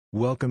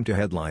Welcome to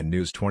Headline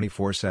News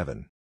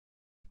 24/7.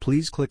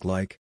 Please click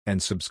like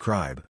and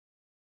subscribe.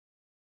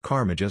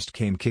 Karma just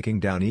came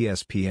kicking down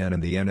ESPN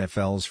and the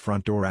NFL's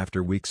front door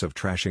after weeks of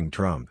trashing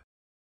Trump.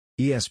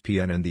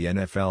 ESPN and the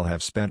NFL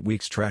have spent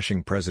weeks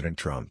trashing President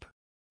Trump.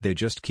 They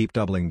just keep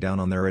doubling down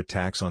on their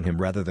attacks on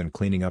him rather than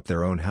cleaning up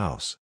their own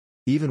house.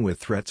 Even with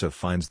threats of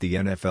fines, the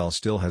NFL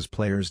still has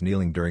players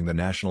kneeling during the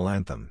national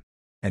anthem.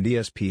 And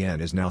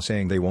ESPN is now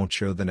saying they won't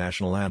show the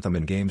national anthem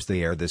in games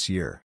they air this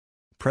year.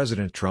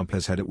 President Trump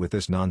has had it with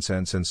this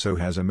nonsense, and so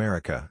has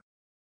America.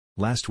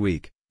 Last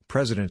week,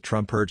 President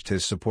Trump urged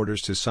his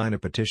supporters to sign a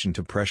petition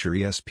to pressure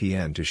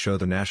ESPN to show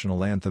the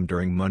national anthem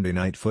during Monday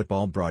Night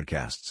Football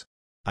broadcasts.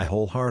 I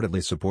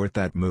wholeheartedly support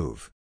that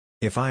move.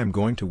 If I am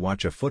going to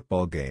watch a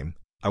football game,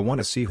 I want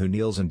to see who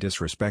kneels and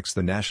disrespects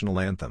the national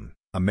anthem,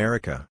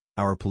 America,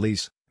 our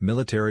police,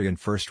 military and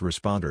first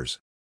responders.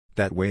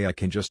 That way I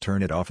can just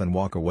turn it off and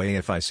walk away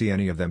if I see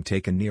any of them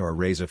take a knee or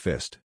raise a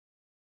fist.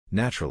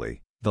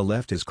 Naturally, the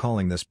left is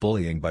calling this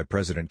bullying by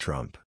President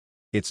Trump.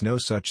 It's no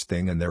such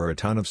thing, and there are a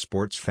ton of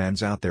sports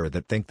fans out there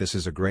that think this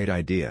is a great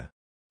idea.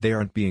 They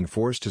aren't being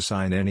forced to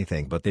sign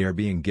anything, but they are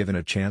being given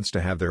a chance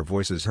to have their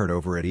voices heard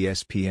over at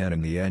ESPN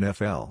and the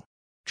NFL.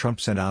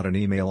 Trump sent out an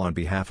email on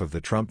behalf of the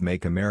Trump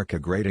Make America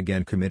Great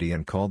Again committee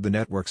and called the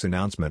network's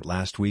announcement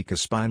last week a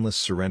spineless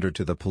surrender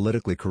to the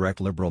politically correct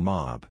liberal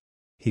mob.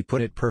 He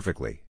put it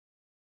perfectly.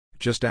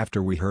 Just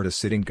after we heard a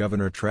sitting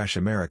governor trash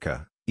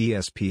America,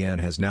 ESPN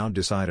has now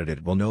decided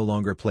it will no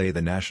longer play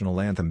the national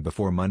anthem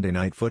before Monday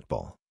Night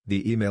Football,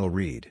 the email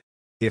read.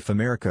 If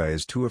America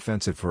is too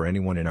offensive for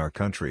anyone in our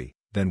country,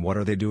 then what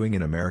are they doing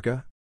in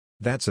America?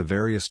 That's a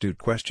very astute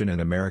question,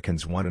 and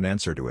Americans want an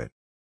answer to it.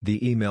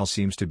 The email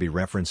seems to be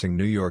referencing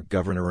New York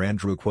Governor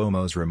Andrew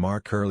Cuomo's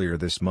remark earlier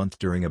this month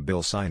during a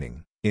bill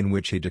signing, in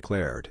which he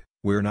declared,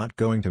 "We're not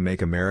going to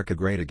make America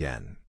great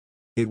again.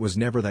 It was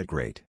never that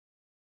great."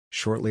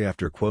 Shortly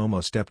after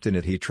Cuomo stepped in,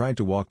 he tried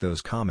to walk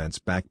those comments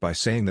back by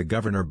saying the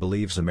governor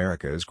believes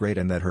America is great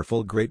and that her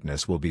full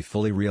greatness will be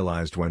fully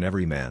realized when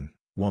every man,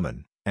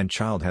 woman, and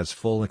child has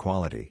full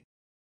equality.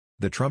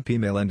 The Trump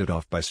email ended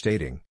off by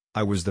stating,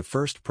 "I was the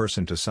first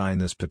person to sign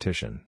this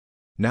petition.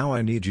 Now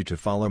I need you to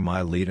follow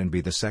my lead and be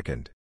the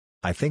second.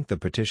 I think the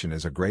petition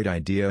is a great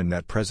idea and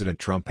that President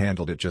Trump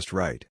handled it just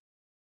right."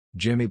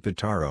 Jimmy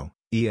Pitaro,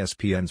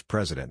 ESPN's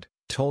president,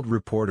 told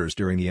reporters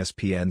during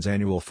ESPN's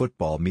annual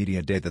football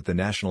media day that the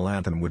national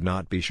anthem would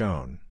not be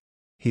shown.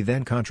 He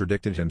then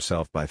contradicted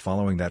himself by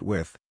following that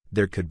with,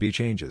 "There could be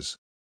changes."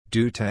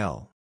 Do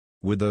tell.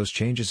 Would those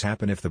changes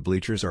happen if the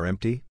bleachers are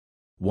empty?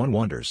 One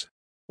wonders.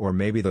 Or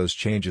maybe those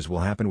changes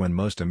will happen when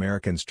most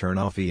Americans turn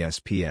off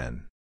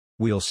ESPN.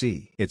 We'll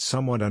see. It's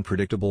somewhat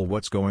unpredictable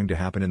what's going to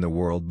happen in the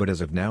world, but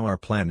as of now our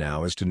plan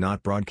now is to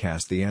not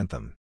broadcast the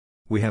anthem.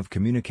 We have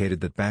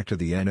communicated that back to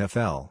the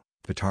NFL,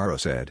 Pitaro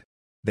said.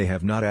 They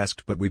have not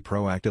asked, but we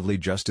proactively,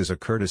 just as a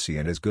courtesy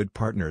and as good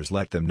partners,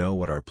 let them know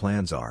what our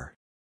plans are.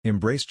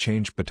 Embrace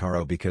change,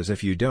 Pitaro, because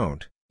if you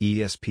don't,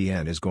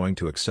 ESPN is going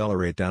to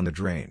accelerate down the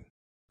drain.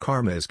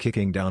 Karma is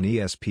kicking down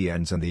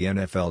ESPN's and the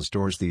NFL's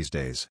doors these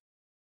days.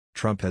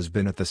 Trump has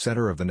been at the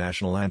center of the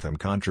national anthem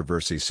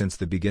controversy since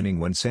the beginning,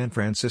 when San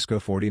Francisco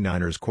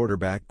 49ers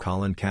quarterback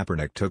Colin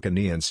Kaepernick took a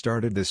knee and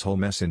started this whole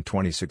mess in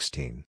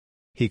 2016.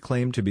 He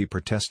claimed to be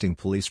protesting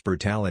police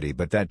brutality,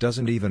 but that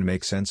doesn't even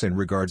make sense in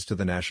regards to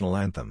the national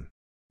anthem.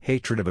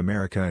 Hatred of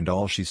America and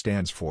all she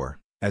stands for,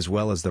 as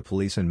well as the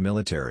police and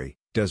military,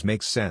 does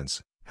make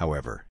sense,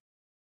 however.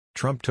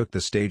 Trump took the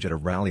stage at a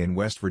rally in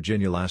West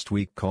Virginia last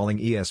week, calling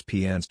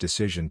ESPN's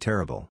decision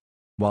terrible.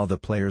 While the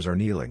players are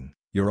kneeling,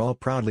 "You're all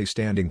proudly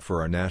standing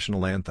for our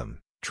national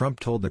anthem,"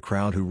 Trump told the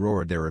crowd, who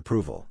roared their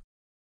approval.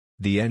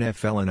 The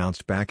NFL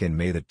announced back in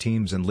May that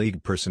teams and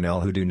league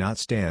personnel who do not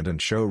stand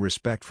and show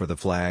respect for the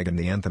flag and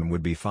the anthem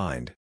would be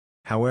fined.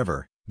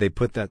 However, they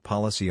put that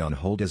policy on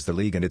hold as the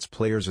league and its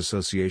Players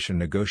Association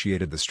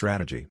negotiated the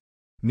strategy.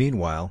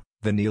 Meanwhile,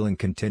 the kneeling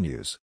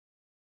continues.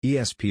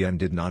 ESPN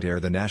did not air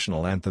the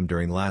national anthem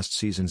during last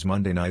season's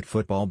Monday Night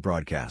Football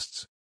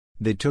broadcasts.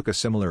 They took a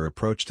similar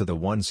approach to the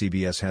one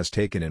CBS has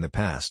taken in the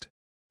past.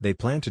 They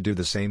plan to do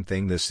the same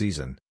thing this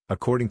season,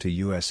 according to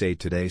USA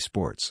Today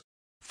Sports.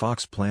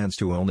 Fox plans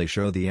to only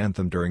show the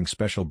anthem during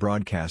special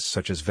broadcasts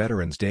such as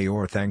Veterans Day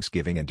or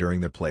Thanksgiving and during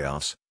the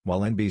playoffs,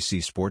 while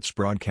NBC Sports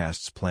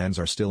broadcasts plans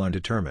are still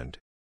undetermined.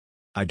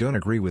 I don't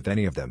agree with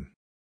any of them.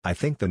 I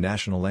think the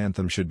national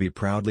anthem should be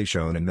proudly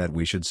shown and that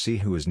we should see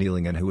who is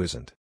kneeling and who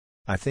isn't.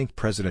 I think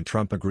President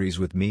Trump agrees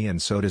with me,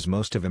 and so does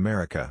most of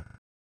America.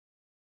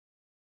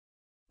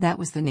 That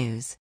was the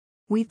news.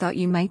 We thought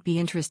you might be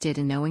interested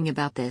in knowing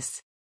about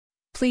this.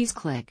 Please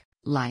click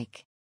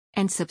like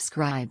and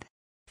subscribe.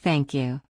 Thank you.